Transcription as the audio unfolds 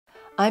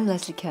I'm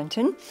Leslie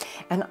Kenton,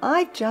 and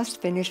I've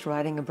just finished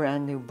writing a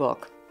brand new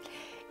book.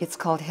 It's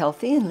called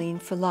Healthy and Lean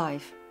for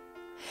Life.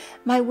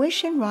 My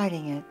wish in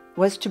writing it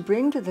was to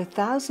bring to the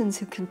thousands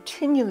who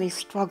continually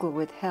struggle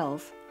with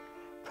health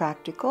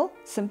practical,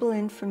 simple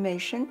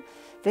information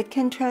that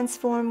can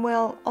transform,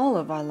 well, all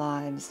of our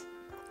lives.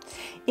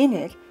 In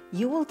it,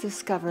 you will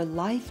discover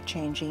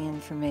life-changing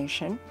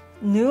information,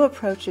 new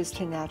approaches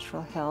to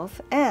natural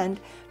health, and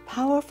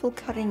powerful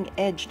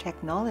cutting-edge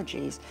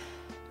technologies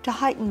to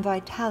heighten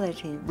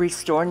vitality,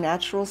 restore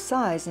natural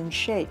size and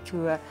shape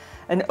to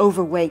an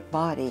overweight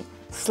body,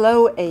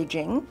 slow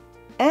aging,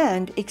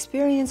 and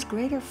experience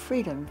greater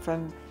freedom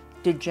from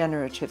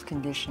degenerative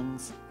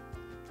conditions.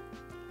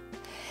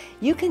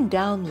 You can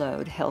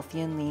download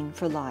Healthy and Lean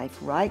for Life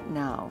right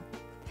now.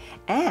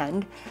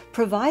 And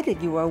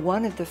provided you are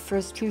one of the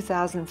first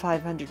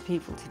 2,500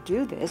 people to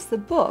do this, the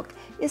book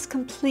is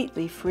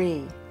completely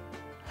free.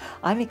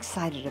 I'm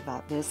excited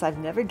about this. I've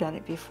never done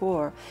it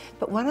before,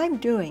 but what I'm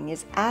doing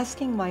is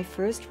asking my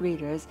first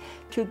readers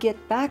to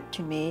get back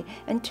to me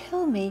and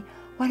tell me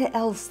what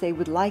else they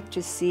would like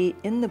to see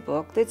in the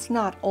book that's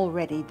not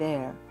already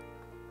there.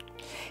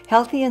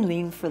 Healthy and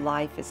Lean for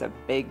Life is a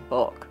big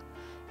book.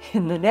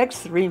 In the next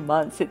 3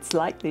 months, it's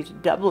likely to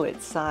double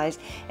its size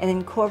and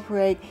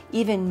incorporate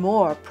even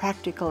more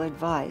practical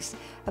advice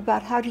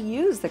about how to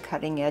use the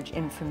cutting-edge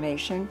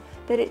information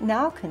that it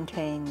now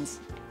contains.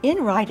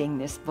 In writing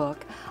this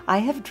book, I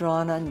have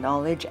drawn on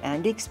knowledge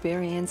and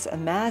experience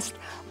amassed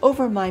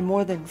over my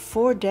more than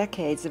 4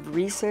 decades of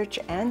research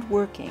and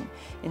working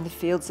in the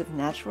fields of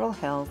natural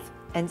health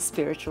and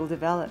spiritual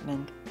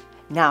development.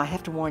 Now, I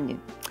have to warn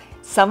you,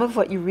 some of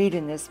what you read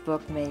in this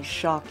book may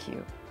shock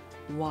you.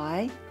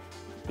 Why?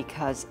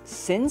 Because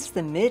since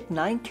the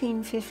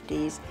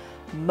mid-1950s,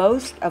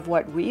 most of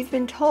what we've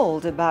been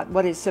told about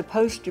what is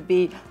supposed to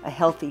be a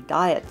healthy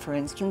diet, for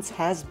instance,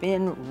 has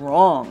been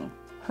wrong.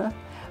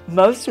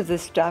 Most of the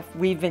stuff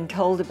we've been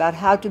told about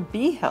how to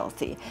be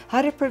healthy,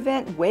 how to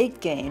prevent weight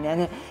gain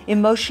and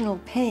emotional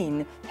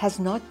pain has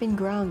not been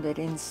grounded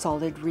in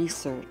solid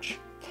research.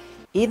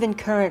 Even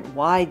current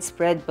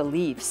widespread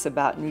beliefs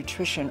about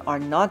nutrition are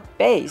not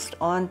based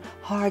on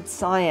hard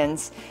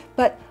science,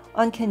 but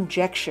on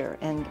conjecture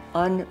and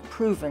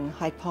unproven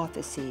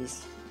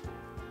hypotheses.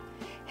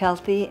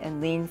 Healthy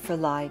and Lean for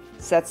Life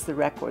sets the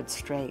record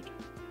straight.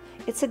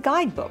 It's a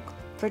guidebook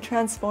for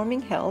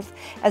transforming health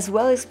as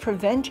well as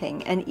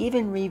preventing and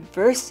even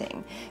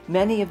reversing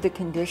many of the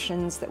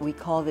conditions that we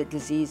call the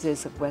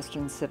diseases of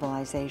Western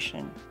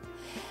civilization.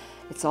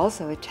 It's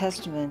also a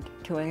testament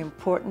to an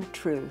important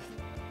truth.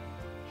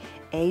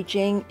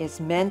 Aging is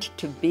meant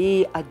to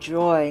be a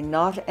joy,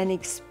 not an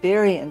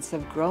experience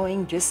of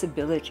growing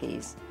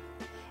disabilities.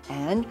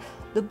 And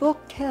the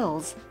book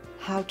tells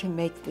how to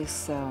make this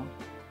so.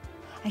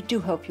 I do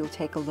hope you'll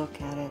take a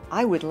look at it.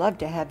 I would love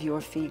to have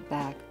your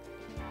feedback.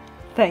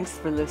 Thanks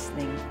for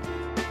listening.